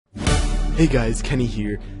Hey guys, Kenny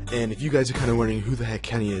here, and if you guys are kind of wondering who the heck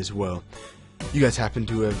Kenny is, well, you guys happen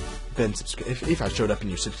to have been subscribed. If I showed up in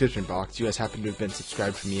your subscription box, you guys happen to have been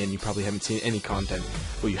subscribed from me, and you probably haven't seen any content.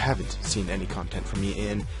 Well, you haven't seen any content from me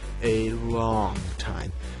in a long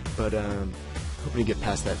time, but hoping to get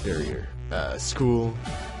past that barrier. School,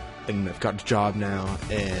 and I've got a job now,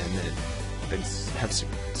 and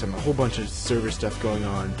have a whole bunch of server stuff going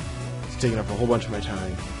on. It's taking up a whole bunch of my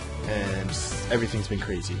time, and everything's been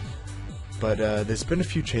crazy. But there's been a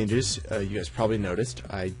few changes. You guys probably noticed.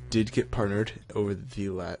 I did get partnered over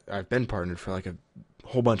I've been partnered for like a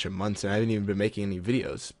whole bunch of months, and I haven't even been making any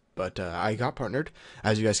videos. But I got partnered,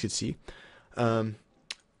 as you guys could see.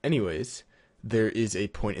 Anyways, there is a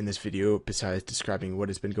point in this video besides describing what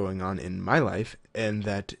has been going on in my life, and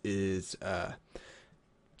that is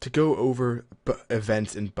to go over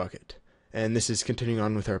events in Bukkit. And this is continuing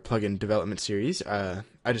on with our plugin development series. I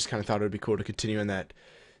just kind of thought it would be cool to continue on that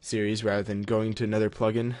series rather than going to another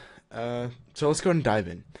plugin. So let's go ahead and dive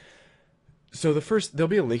in. So there'll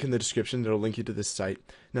be a link in the description that'll link you to this site.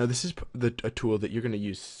 Now this is a tool that you're going to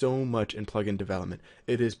use so much in plugin development.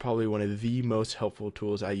 It is probably one of the most helpful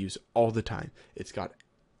tools I use all the time. It's got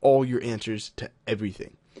all your answers to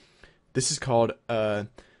everything. This is called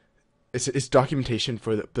it's documentation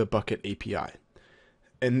for the Bukkit API.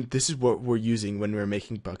 And this is what we're using when we're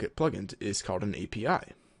making Bukkit plugins. It's called an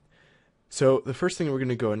API. So the first thing we're going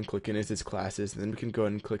to go ahead and click in is its classes, and then we can go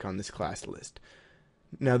ahead and click on this class list.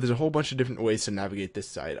 Now there's a whole bunch of different ways to navigate this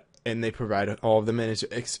site, and they provide all of them, and it's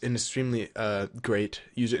an extremely great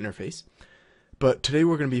user interface. But today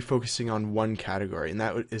we're going to be focusing on one category, and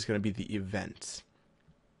that is going to be the events.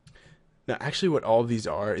 Now actually what all of these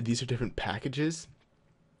are different packages.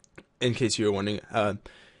 In case you were wondering,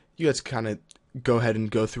 you guys kind of go ahead and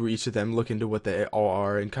go through each of them, look into what they all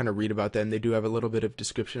are, and kind of read about them. They do have a little bit of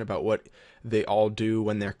description about what they all do,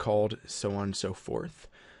 when they're called, so on and so forth.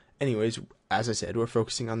 Anyways, as I said, we're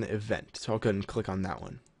focusing on the event, so I'll go ahead and click on that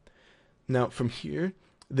one. Now from here,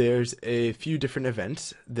 there's a few different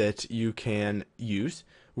events that you can use.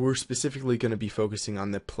 We're specifically going to be focusing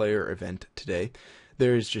on the player event today.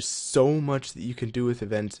 There is just so much that you can do with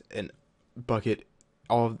events in Bukkit,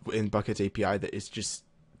 all in Bukkit's API, that is just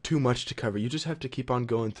too much to cover. You just have to keep on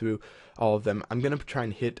going through all of them. I'm going to try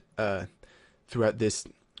and hit throughout this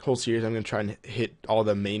whole series, I'm going to try and hit all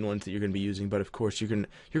the main ones that you're going to be using, but of course you're going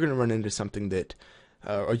to run into something that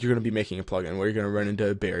or you're going to be making a plugin where you're going to run into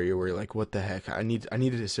a barrier where you're like, what the heck, I need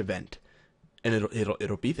this event, and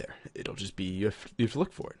it'll be there. It'll just be, you have to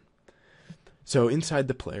look for it. So inside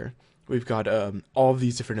the player, we've got all of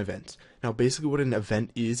these different events. Now basically what an event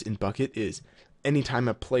is in Bukkit is anytime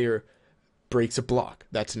a player breaks a block,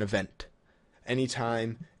 that's an event.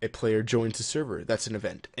 Anytime a player joins a server, that's an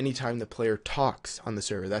event. Anytime the player talks on the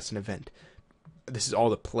server, that's an event. This is all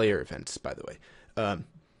the player events, by the way.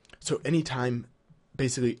 So anytime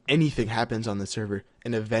basically anything happens on the server,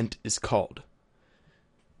 an event is called.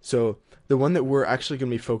 So the one that we're actually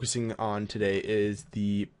going to be focusing on today is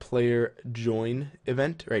the player join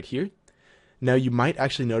event right here. Now you might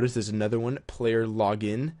actually notice there's another one, player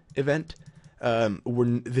login event.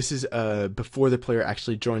 This is before the player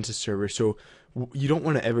actually joins the server, so you don't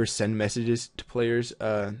want to ever send messages to players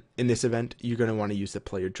in this event. You're going to want to use the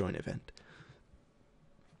player join event.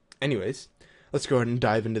 Anyways, let's go ahead and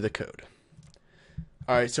dive into the code.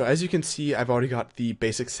 Alright, so as you can see, I've already got the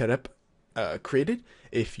basic setup created.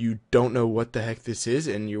 If you don't know what the heck this is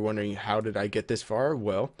and you're wondering how did I get this far,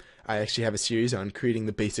 well, I actually have a series on creating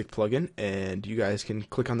the basic plugin, and you guys can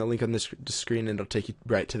click on the link on the screen and it'll take you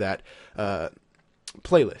right to that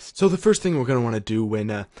playlist. So the first thing we're going to want to do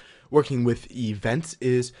when working with events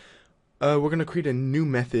is we're going to create a new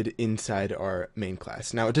method inside our main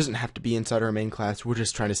class. Now it doesn't have to be inside our main class, we're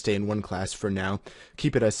just trying to stay in one class for now,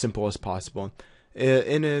 keep it as simple as possible.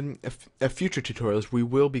 In future tutorials we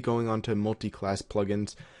will be going on to multi-class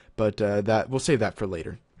plugins, but we'll save that for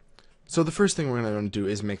later. So the first thing we're going to do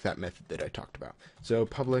is make that method that I talked about. So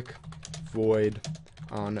public void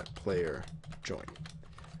on player join.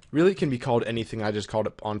 Really, it can be called anything. I just called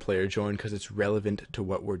it on player join because it's relevant to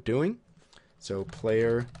what we're doing. So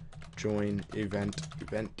player join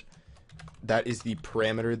event. That is the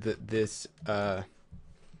parameter that this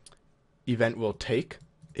event will take.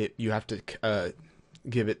 You have to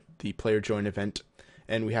give it the player join event,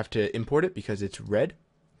 and we have to import it because it's red.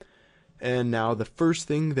 And now the first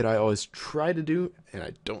thing that I always try to do, and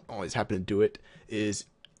I don't always happen to do it, is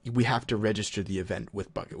we have to register the event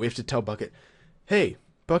with Bukkit. We have to tell Bukkit, hey,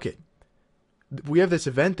 Bukkit, we have this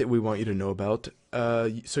event that we want you to know about,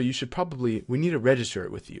 so you should we need to register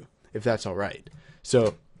it with you, if that's all right.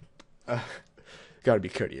 So, gotta be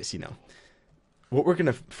courteous, you know. what we're going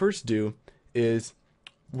to first do is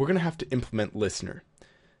we're going to have to implement listener.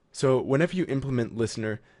 So whenever you implement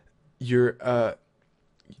listener, you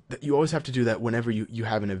always have to do that whenever you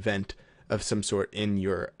have an event of some sort in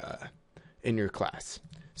your class.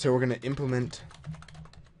 So we're going to implement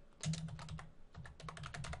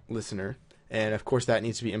listener, and of course that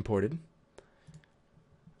needs to be imported.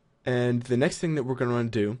 And the next thing that we're going to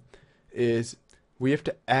want to do is we have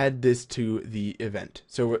to add this to the event.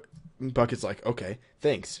 So Bukkit's like, okay,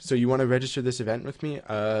 thanks. So you want to register this event with me?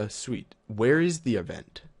 Sweet. Where is the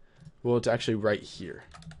event? Well, it's actually right here.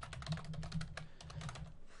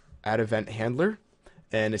 Add event handler,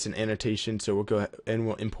 and it's an annotation, so we'll go ahead and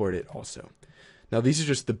we'll import it also. Now these are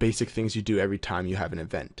just the basic things you do every time you have an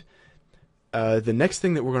event. The next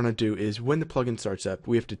thing that we're going to do is when the plugin starts up,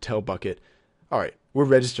 we have to tell Bukkit, all right, we're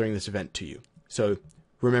registering this event to you. So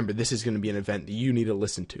remember, this is going to be an event that you need to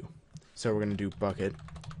listen to. So we're going to do Bukkit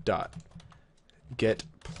dot get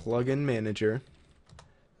plugin manager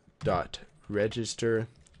dot register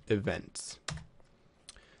events.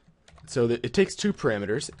 So it takes two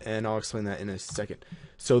parameters, and I'll explain that in a second.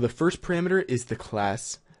 So the first parameter is the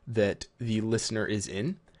class that the listener is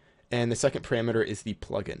in, and the second parameter is the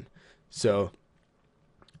plugin. So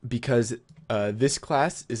because this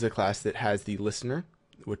class is a class that has the listener,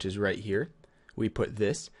 which is right here, we put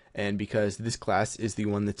this, and because this class is the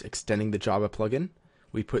one that's extending the Java plugin,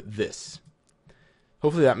 we put this.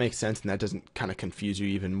 Hopefully that makes sense and that doesn't kind of confuse you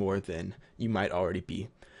even more than you might already be.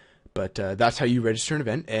 But that's how you register an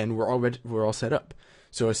event, and we're all set up.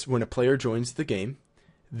 So when a player joins the game,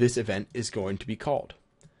 this event is going to be called.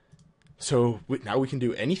 So now we can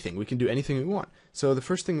do anything. We can do anything we want. So the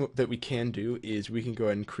first thing that we can do is we can go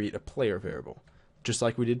ahead and create a player variable, just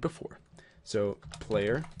like we did before. So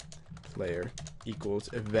player equals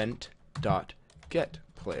event dot get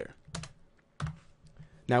player.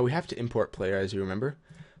 Now we have to import player, as you remember.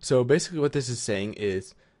 So basically what this is saying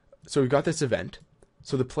is, so we've got this event.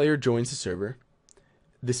 So the player joins the server.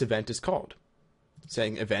 This event is called,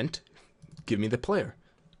 saying event, give me the player.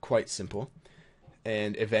 Quite simple.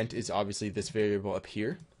 And event is obviously this variable up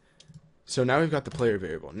here. So now we've got the player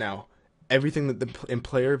variable. Now everything that in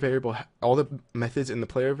player variable, all the methods in the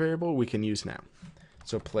player variable we can use now.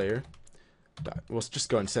 So player dot, we'll just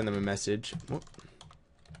go and send them a message. Whoop.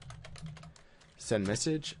 Send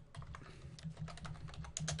message.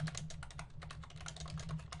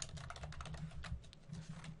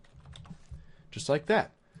 Just like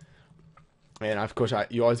that. And of course,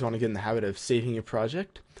 you always want to get in the habit of saving your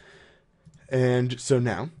project. And so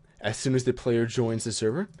now, as soon as the player joins the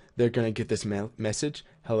server, they're going to get this message,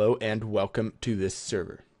 hello and welcome to this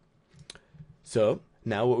server. So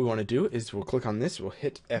now what we want to do is we'll click on this, we'll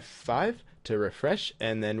hit F5 to refresh,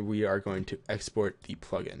 and then we are going to export the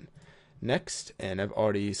plugin. Next, and I've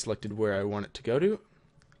already selected where I want it to go to.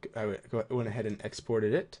 I went ahead and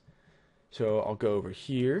exported it. So I'll go over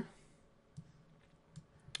here,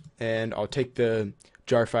 and I'll take the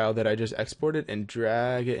jar file that I just exported and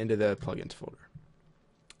drag it into the plugins folder.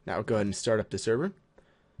 Now I'll go ahead and start up the server,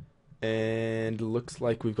 and looks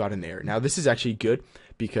like we've got an error. Now this is actually good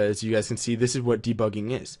because you guys can see this is what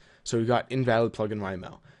debugging is. So we got invalid plugin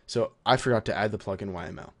YML. So I forgot to add the plugin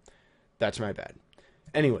YML. That's my bad.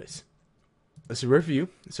 Anyways, let's review.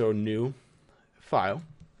 So new file,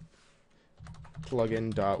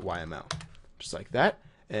 plugin.yml, just like that.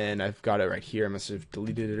 And I've got it right here. I must have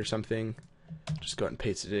deleted it or something. Just go ahead and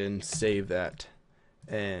paste it in, save that,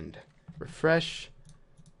 and refresh.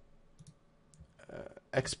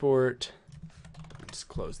 Export. Let's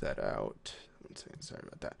close that out. Sorry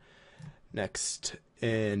about that. Next,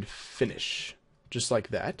 and finish. Just like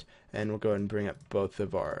that. And we'll go ahead and bring up both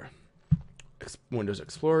of our Windows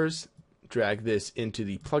Explorers. Drag this into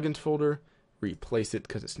the plugins folder. Replace it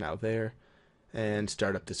because it's now there. And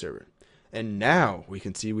start up the server. And now we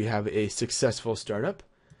can see we have a successful startup.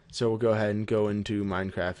 So we'll go ahead and go into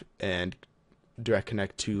Minecraft and direct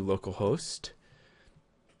connect to localhost.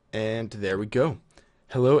 And there we go.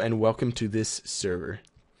 Hello and welcome to this server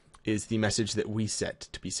is the message that we set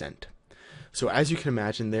to be sent. So as you can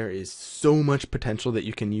imagine, there is so much potential that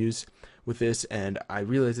you can use with this, and I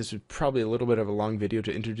realize this was probably a little bit of a long video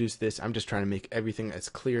to introduce this. I'm just trying to make everything as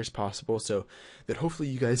clear as possible so that hopefully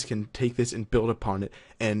you guys can take this and build upon it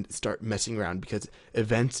and start messing around, because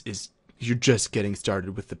events is, you're just getting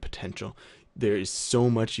started with the potential. There is so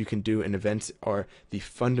much you can do, and events are the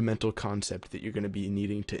fundamental concept that you're going to be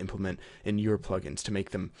needing to implement in your plugins to make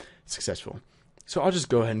them successful. So I'll just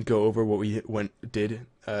go ahead and go over what we did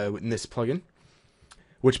in this plugin,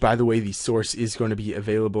 which, by the way, the source is going to be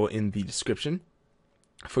available in the description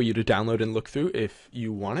for you to download and look through if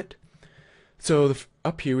you want it. So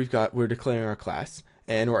up here we're declaring our class,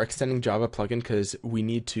 and we're extending Java plugin because we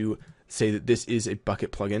need to say that this is a Bukkit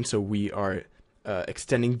plugin. So we are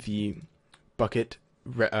extending the Bukkit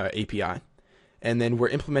API, and then we're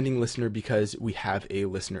implementing listener because we have a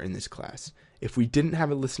listener in this class. If we didn't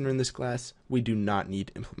have a listener in this class, we do not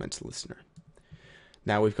need implement listener.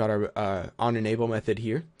 Now we've got our onEnable method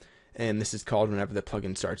here, and this is called whenever the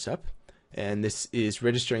plugin starts up. And this is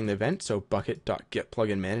registering the event, so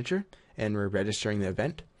bucket.getPluginManager, and we're registering the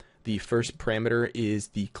event. The first parameter is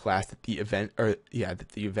the class that the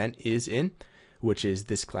event is in, which is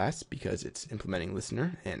this class because it's implementing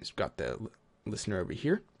listener, and it's got the listener over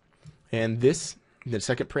here. And the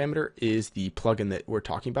second parameter is the plugin that we're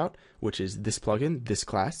talking about, which is this plugin, this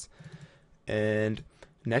class. And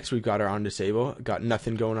next we've got our onDisable, got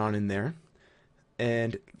nothing going on in there.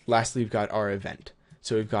 And lastly, we've got our event.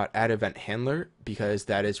 So we've got add event handler because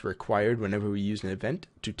that is required whenever we use an event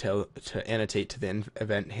to annotate to the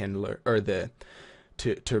event handler, or to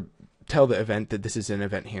tell the event that this is an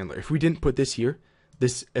event handler. If we didn't put this here,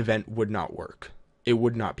 this event would not work. It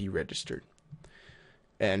would not be registered.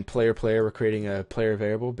 And player, we're creating a player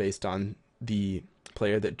variable based on the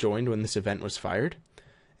player that joined when this event was fired,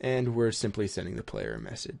 and we're simply sending the player a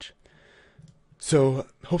message. So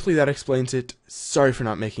hopefully that explains it. Sorry for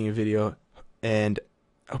not making a video, and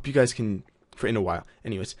I hope you guys can, in a while.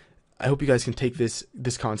 Anyways, I hope you guys can take this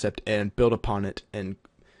concept and build upon it and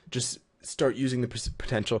just start using the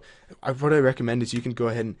potential. What I recommend is you can go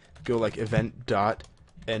ahead and go like event dot,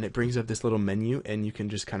 and it brings up this little menu, and you can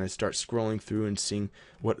just kind of start scrolling through and seeing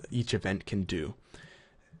what each event can do.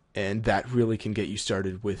 And that really can get you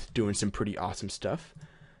started with doing some pretty awesome stuff.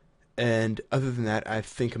 And other than that, I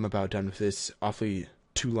think I'm about done with this awfully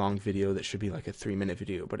too long video that should be like a 3-minute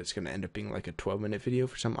video, but it's going to end up being like a 12-minute video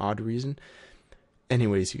for some odd reason.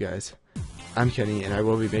 Anyways, you guys, I'm Kenny, and I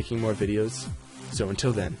will be making more videos. So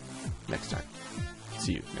until then, next time.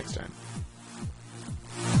 See you next time.